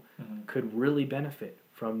example, could really benefit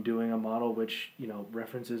from doing a model which,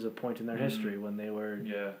 references a point in their history when they were...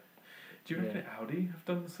 Yeah. Do you reckon Audi have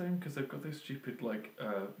done the same? Because they've got this stupid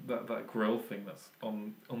that grille thing that's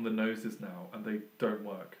on the noses now, and they don't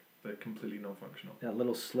work. They're completely non-functional. That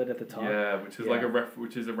little slit at the top. Yeah, which is like a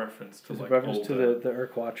reference to it's a reference to the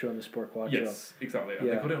Quattro and the Sport Quattro. Yes, exactly. And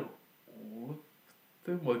they got it on all of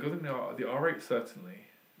them. Well, they got it on the R8 certainly.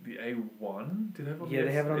 The A1. Did they have on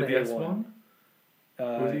they have it on the S1?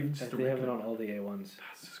 Or is it even just they have it on all the A1s.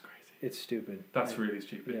 That's just crazy. It's stupid. That's really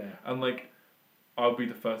stupid. Yeah. And I'll be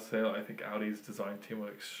the first to say that I think Audi's design team are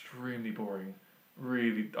extremely boring.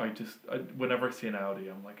 Really, whenever I see an Audi,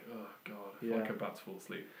 I'm like, oh god, I feel like I'm about to fall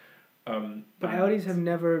asleep. But Audis have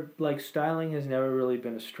never, styling has never really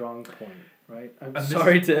been a strong point, right? I'm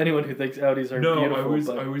sorry to anyone who thinks Audis are beautiful.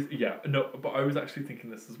 But I was actually thinking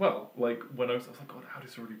this as well. Like, when I was like, God,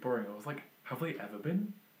 Audis are really boring. I was like, have they ever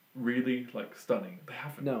been? really like stunning. They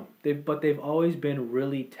haven't. No, they've always been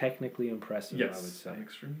really technically impressive. Yes, I would say. and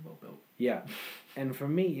extremely well built. Yeah, and for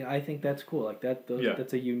me, I think that's cool. Like that,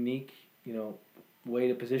 that's a unique, way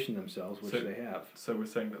to position themselves, which they have. So we're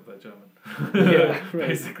saying that they're German. Yeah, right.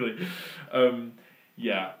 Basically.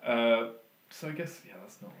 So I guess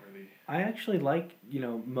that's not really. I actually like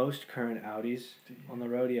most current Audis on the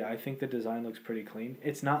road. Yeah, I think the design looks pretty clean.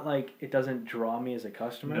 It's not like it doesn't draw me as a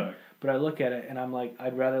customer. No. But I look at it and I'm like,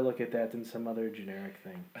 I'd rather look at that than some other generic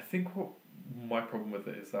thing. I think what my problem with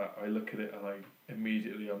it is that I look at it and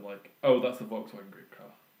I'm like, oh, that's a Volkswagen Group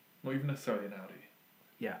car, not even necessarily an Audi.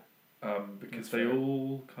 Yeah. Because they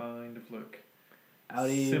all kind of look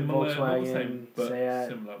Audi, similar, Volkswagen, not the same, but Seat.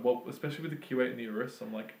 similar. Well, especially with the Q8 and the Urus,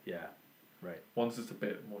 I'm like, yeah, right. One's just a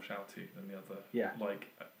bit more shouty than the other. Yeah. Like,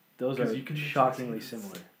 those are shockingly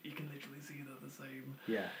similar. You can literally see they're the same.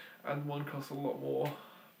 Yeah. And one costs a lot more,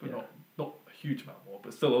 but not a huge amount more,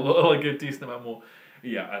 but still a lot, like a decent amount more.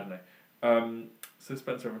 Yeah, I don't know. So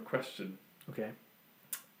Spencer, I have a question. Okay.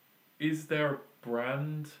 Is there a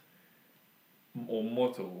brand or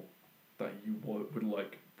model that you would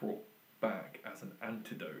like brought back as an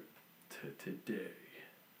antidote to today?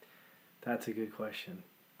 That's a good question.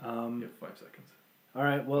 You have 5 seconds. All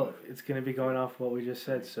right, well, it's going to be going off what we just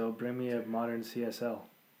said, so bring me a modern CSL.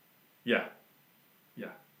 Yeah,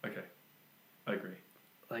 okay, I agree.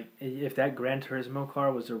 Like, if that Gran Turismo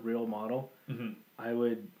car was a real model, I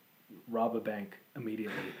would rob a bank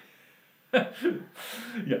immediately.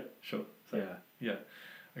 Yeah, sure. So, yeah.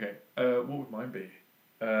 Okay, what would mine be?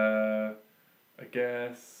 I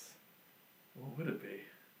guess, what would it be?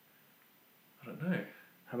 I don't know.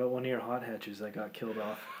 How about one of your hot hatches that got killed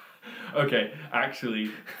off? Okay,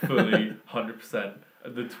 actually, fully, 100%.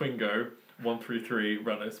 The Twingo 133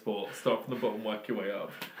 Renault Sport. Start from the bottom, work your way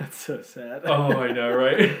up. That's so sad. Oh, I know,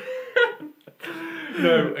 right?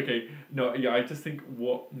 I just think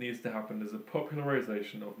what needs to happen is a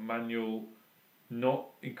popularization of manual, not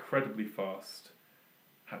incredibly fast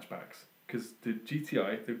hatchbacks. Because the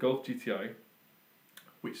GTI, the Golf GTI,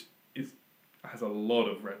 which has a lot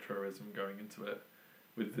of retroism going into it,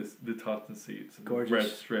 with the tartan seats and gorgeous. The red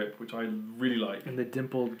strip, which I really like. And the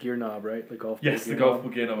dimpled gear knob, right? The golf. Yes, the golf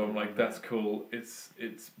gear knob. I'm like, that's cool. It's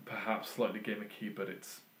perhaps slightly gimmicky, but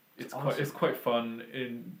it's awesome. quite fun.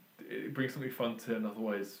 It brings something fun to an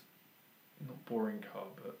otherwise not boring car.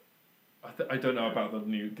 But I don't know about the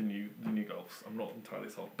new Golfs. I'm not entirely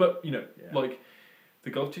sold. But like the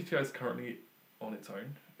Golf GTI is currently on its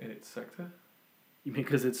own in its sector. You mean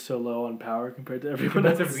because it's so low on power compared to everyone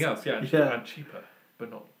else? else? Everything else, and cheaper,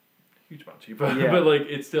 but not a huge amount cheaper. Yeah. But like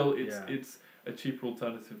it's a cheaper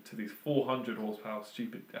alternative to these 400 horsepower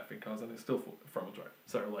stupid effing cars, and it's still front wheel drive.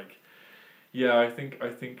 So like, I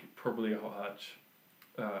think probably a hot hatch,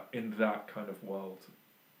 in that kind of world,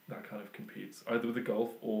 that kind of competes either with the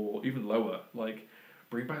Golf or even lower. Like,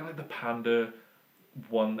 bring back like the Panda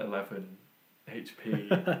 111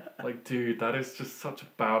 HP. Like, dude, that is just such a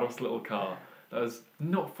badass little car. That is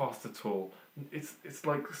not fast at all. It's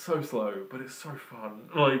like so slow, but it's so fun.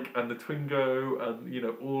 Like, and the Twingo, and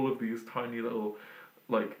all of these tiny little,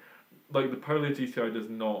 like the Polo GTI does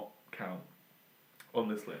not count on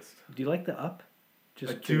this list. Do you like the Up?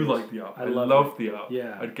 I do like the Up. I love the Up.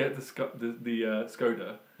 Yeah. I'd get the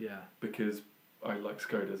Skoda. Yeah. Because I like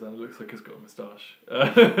Skodas and it looks like it's got a moustache,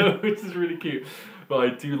 which is really cute. But I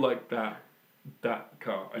do like that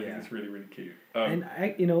car. I think it's really, really cute. And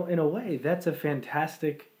in a way, that's a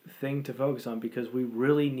fantastic thing to focus on because we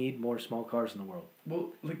really need more small cars in the world. Well,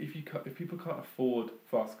 like if people can't afford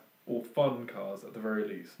fast or fun cars at the very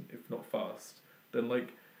least, if not fast, then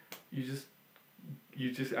like you're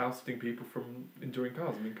just ousting people from enjoying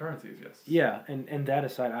cars. I mean, car enthusiasts. Yeah, and that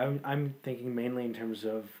aside, I'm thinking mainly in terms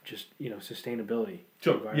of just sustainability.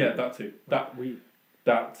 Sure. Yeah, that too.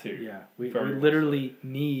 That too. Yeah, we literally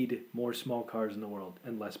need more small cars in the world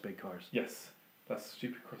and less big cars. Yes, that's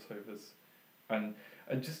stupid crossovers, and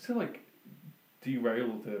just to like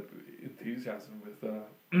derail the enthusiasm with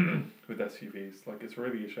with SUVs. Like, it's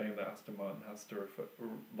really a shame that Aston Martin has to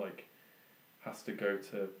go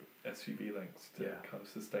to SUV lengths to kind of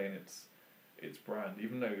sustain its brand,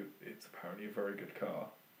 even though it's apparently a very good car,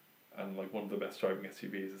 and like one of the best driving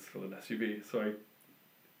SUVs is still an SUV. So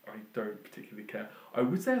I don't particularly care. I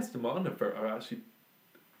would say Aston Martin are actually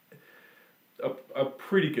are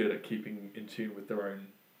pretty good at keeping in tune with their own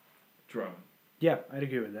drum. Yeah, I'd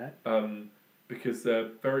agree with that. Because they're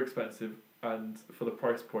very expensive and for the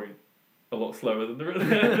price point, a lot slower than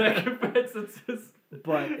their competitors.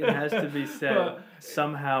 but it has to be said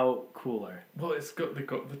somehow cooler. Well, they've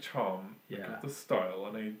got the charm, they've got the style,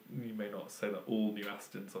 and you may not say that all new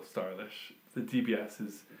Astons are stylish. The DBS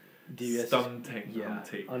is stunning,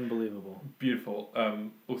 hunty, unbelievable, beautiful.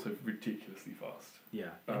 Also ridiculously fast.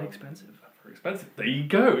 Yeah, and expensive. Very expensive. There you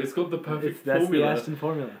go. It's got the perfect formula. That's the Aston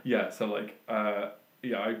formula. Yeah. So like, I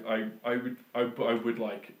would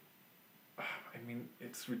like. I mean,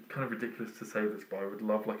 it's kind of ridiculous to say this, but I would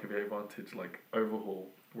love like a V8 Vantage like overhaul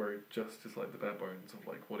where it just is like the bare bones of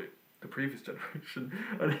like the previous generation,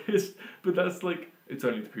 but that's like it's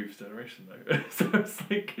only the previous generation though, so it's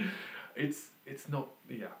like it's not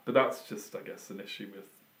but that's just I guess an issue with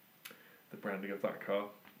the branding of that car,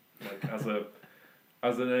 like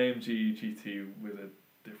as an AMG GT with a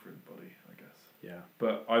different body, I guess. Yeah.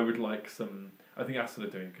 But I would like some. I think Aston are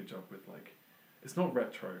doing a good job with like, it's not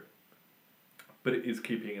retro, but it is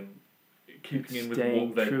keeping in with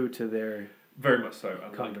what they're true to their very much so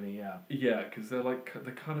and company. Like, yeah, because they're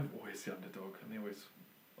kind of always the underdog, and they always.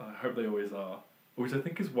 I hope they always are, which I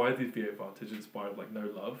think is why the V8 Vantage inspired like No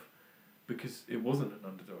Love, because it wasn't an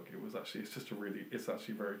underdog. It was actually it's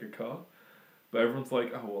actually a very good car, but everyone's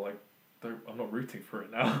like, oh well, like. I'm not rooting for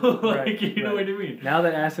it now. You know what I mean? Now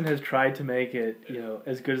that Aston has tried to make it,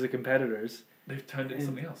 as good as the competitors, they've turned it into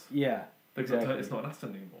something else. Yeah, exactly. It's not an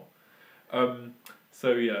Aston anymore.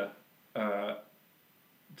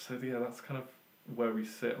 That's kind of where we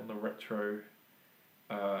sit on the retro,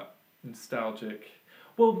 nostalgic.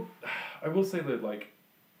 Well, I will say that like,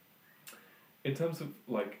 in terms of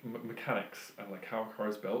like mechanics and like how a car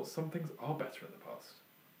is built, some things are better in the past.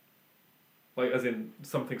 Like, as in,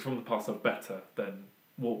 some things from the past are better than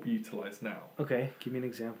what we utilise now. Okay, give me an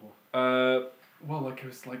example. Well, like, it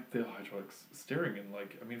was like the hydraulic steering and,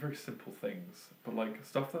 like, I mean, very simple things, but, like,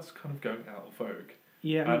 stuff that's kind of going out of vogue.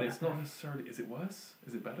 Yeah. And it's not necessarily, is it worse?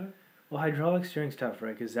 Is it better? Well, hydraulic steering's tough,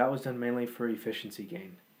 right? Because that was done mainly for efficiency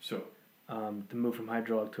gain. Sure. The move from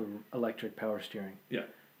hydraulic to electric power steering. Yeah.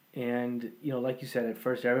 And, like you said, at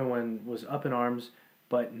first everyone was up in arms,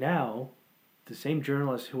 but now the same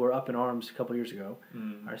journalists who were up in arms a couple years ago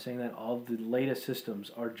are saying that all of the latest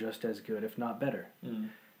systems are just as good, if not better.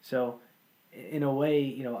 So, in a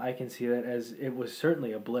way, I can see that as it was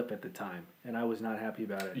certainly a blip at the time, and I was not happy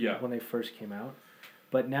about it when they first came out.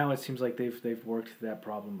 But now it seems like they've worked that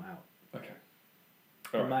problem out. Okay.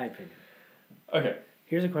 In my opinion. Okay.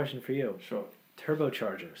 Here's a question for you. Sure.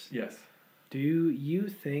 Turbochargers. Yes. Do you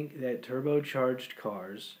think that turbocharged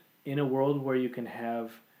cars, in a world where you can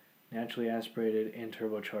have naturally aspirated and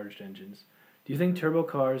turbocharged engines, do you think turbo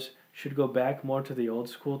cars should go back more to the old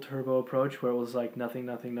school turbo approach where it was like nothing,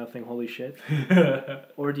 holy shit?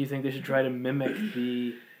 Or do you think they should try to mimic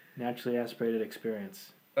the naturally aspirated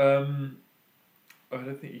experience? I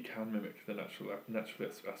don't think you can mimic the naturally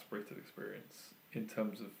aspirated experience in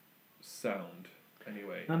terms of sound,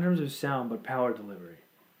 anyway. Not in terms of sound, but power delivery.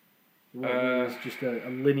 It's just a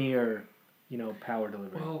linear, power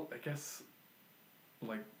delivery. Well, I guess,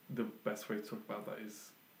 like, the best way to talk about that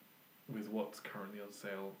is with what's currently on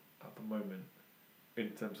sale at the moment in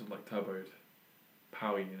terms of like turboed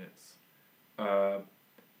power units,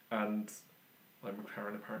 and like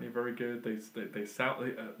McLaren apparently are very good. They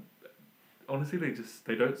sound honestly they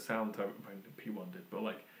don't sound turbo. P1 did, but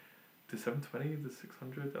like the 720, the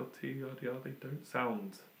 600 LT RDR, they don't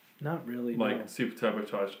sound not really like super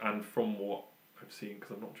turbocharged. And from what I've seen,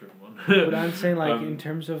 because I've not driven one. But I'm saying, like, in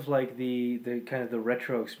terms of, like, the kind of the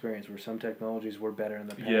retro experience where some technologies were better in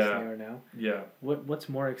the past than they are now. Yeah. What's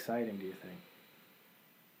more exciting, do you think?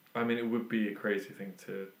 I mean, it would be a crazy thing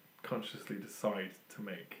to consciously decide to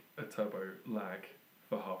make a turbo lag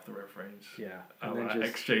for half the rev range. Yeah. And then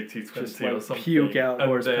XJ220 or something. Puke out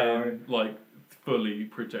horsepower. And then, like, fully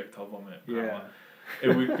projectile vomit power. Yeah.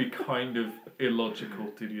 It would be kind of illogical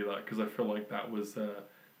to do that, because I feel like that was a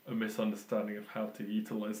misunderstanding of how to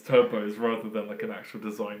utilize turbos rather than like an actual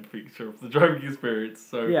design feature of the driving experience.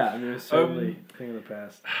 So yeah, I mean, it's certainly a thing of the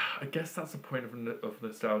past. I guess that's a point of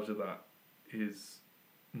nostalgia that is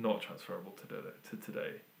not transferable to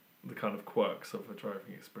today. The kind of quirks of a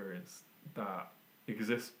driving experience that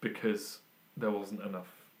exist because there wasn't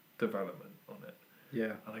enough development on it.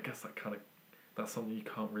 Yeah, and I guess that's something you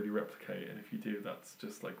can't really replicate. And if you do, that's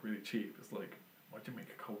just like really cheap. It's like, why'd you make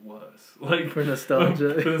a car worse? Like, for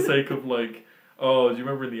nostalgia. For the sake of like, oh, do you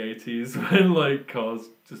remember in the 80s when like cars,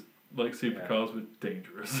 just like supercars, were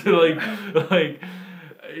dangerous?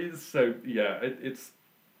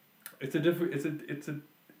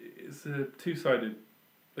 It's a two-sided.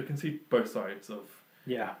 I can see both sides of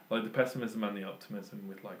like the pessimism and the optimism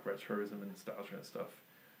with like retroism and nostalgia and stuff.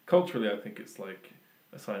 Culturally, I think it's like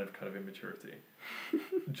a sign of kind of immaturity,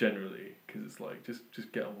 generally, because it's like just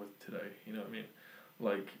get on with today. You know what I mean?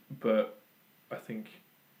 Like, but I think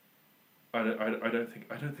I don't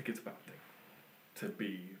think it's a bad thing to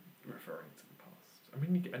be referring to the past. I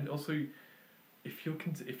mean, and also if you've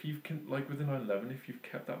like with the 911, if you've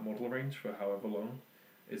kept that model range for however long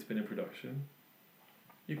it's been in production,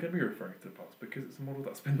 you're going to be referring to the past because it's a model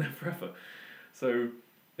that's been there forever. So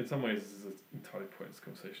in some ways this is an entirely pointless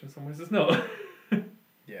conversation, in some ways it's not.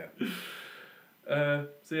 Yeah.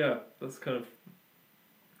 So yeah, that's kind of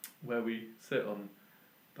where we sit on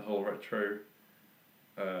the whole retro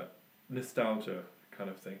nostalgia kind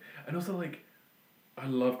of thing. And also, like, I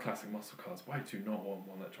love classic muscle cars, but I do not want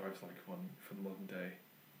one that drives like one for the modern day.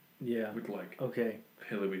 Yeah. With like okay.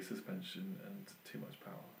 pillowy suspension and too much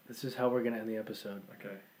power. This is how we're gonna end the episode.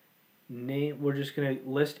 Okay. We're just gonna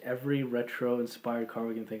list every retro inspired car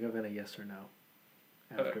we can think of and a yes or no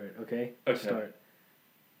after it. Okay. Okay. Start.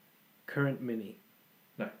 Current Mini.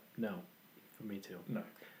 No. No. For me too. No.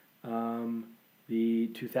 The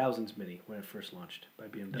 2000s Mini when it first launched by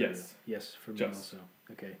BMW. Yes. Yes, for me Just. also.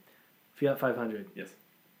 Okay. Fiat 500. Yes.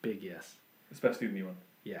 Big yes. Especially the new one.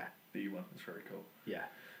 Yeah. The E1 is very cool. Yeah.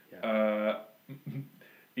 Yeah.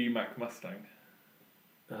 E-Mac Mustang.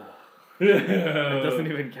 That doesn't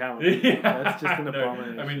even count. Yeah. That's just an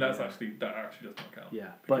abomination. I mean, that actually does not count.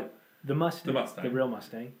 Yeah, but the Mustang, the real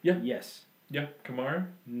Mustang. Yeah. Yes. Yeah. Camaro.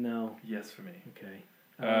 No. Yes for me. Okay.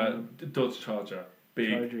 Dodge Charger. Big.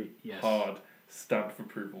 Charger, yes. Hard. Stamp of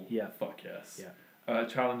approval. Yeah. Fuck yes. Yeah.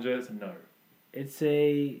 Challenger. It's a no. It's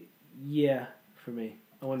a yeah for me.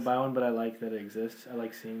 I wouldn't buy one, but I like that it exists. I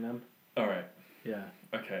like seeing them. All right. Yeah.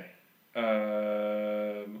 Okay.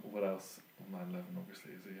 What else? 911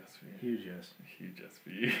 obviously is a yes for you. Huge yes. Huge yes for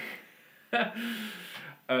you.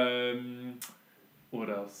 What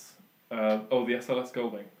else? The SLS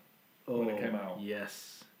Goldwing. When it came out.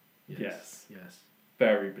 Yes. Yes. Yes.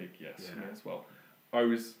 Very big yes for Yeah. me as well.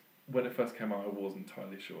 When it first came out, I wasn't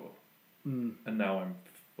entirely sure. Mm. And now I'm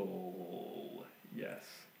full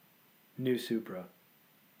yes. New Supra.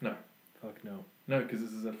 No. Fuck no. No, because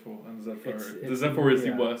it's a Z4, and the Z4, It's the Z4 is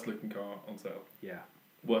yeah. the worst looking car on sale. Yeah.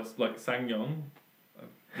 Worst, like SsangYong,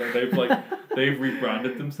 they've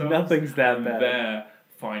rebranded themselves. Nothing's that and bad. They're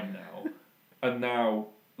fine now, and now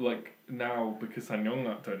because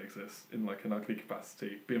SsangYong don't exist in like an ugly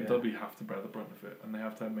capacity, BMW have to bear the brunt of it, and they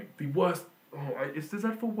have to make the worst. Is the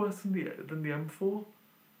Z4 worse than the M4?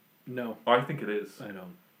 No. I think it is. I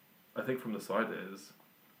don't. I think from the side it is.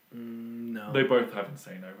 No. They both have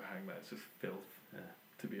insane overhang there. It's just filth,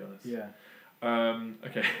 to be honest. Yeah.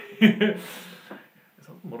 Okay. Is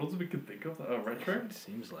that the models we could think of that are retro? It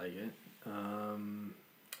seems like it.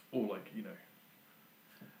 Or like,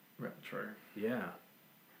 retro. Yeah.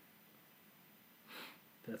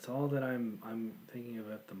 That's all that I'm thinking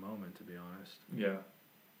of at the moment, to be honest. Yeah.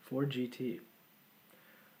 Ford GT.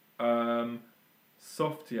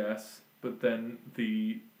 Soft yes, but then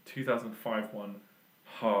the 2005 one,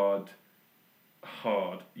 hard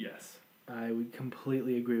yes. I would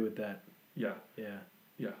completely agree with that. Yeah. Yeah.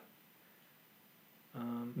 Yeah.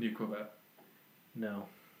 New Corvette. No.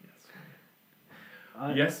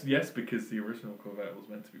 Yes. Yes, because the original Corvette was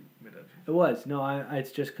meant to be mid-engine. It was. No,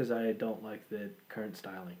 it's just because I don't like the current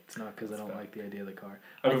styling. It's not because I That's don't fair. like the idea of the car.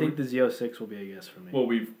 I I think the Z06 will be a yes for me. Well,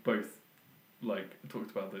 we've both talked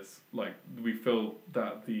about this. We feel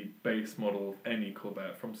that the base model of any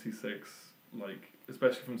Corvette from C6,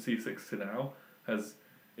 especially from C6 to now,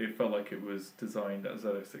 it felt like it was designed at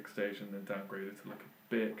Z06 stage and then downgraded to look a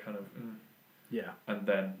bit kind of. Yeah. And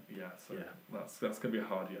then so Yeah. that's gonna be a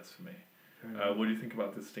hard yes for me. What do you think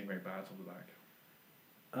about the Stingray badge on the back?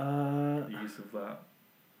 The use of that.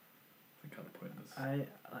 I think kind of pointless.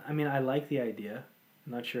 I mean, I like the idea.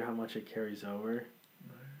 I'm not sure how much it carries over.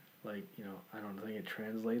 No. I don't think it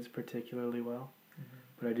translates particularly well. Mm-hmm.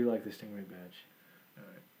 But I do like the Stingray badge.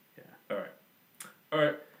 Alright. Yeah.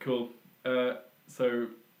 Alright, cool. So,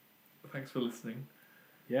 thanks for listening.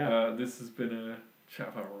 Yeah. This has been a chat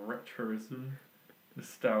about retroism,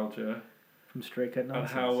 nostalgia, From Straight Cut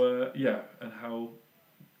Nonsense. and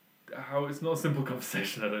how it's not a simple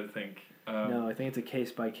conversation, I don't think. No, I think it's a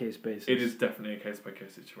case-by-case basis. It is definitely a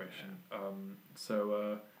case-by-case situation.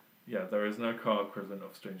 There is no car equivalent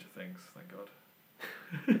of Stranger Things, thank God.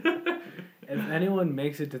 If anyone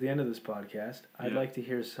makes it to the end of this podcast, I'd Yeah. like to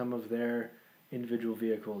hear some of their individual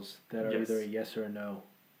vehicles that are Yes. either a yes or a no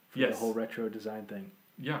for Yes. the whole retro design thing.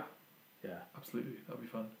 Yeah, Yeah. absolutely. That'd be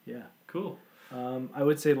fun. Yeah. Cool. I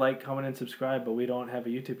would say like, comment, and subscribe, but we don't have a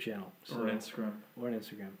YouTube channel. Or an Instagram. Or an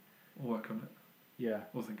Instagram. We'll work on it. Yeah.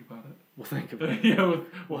 We'll think about it. We'll think about it. Yeah,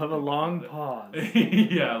 We'll have a long pause.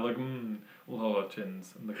 yeah, We'll hold our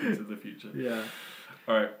chins and look into the future. Yeah.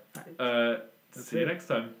 All right. See you next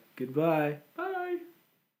time. Goodbye. Bye.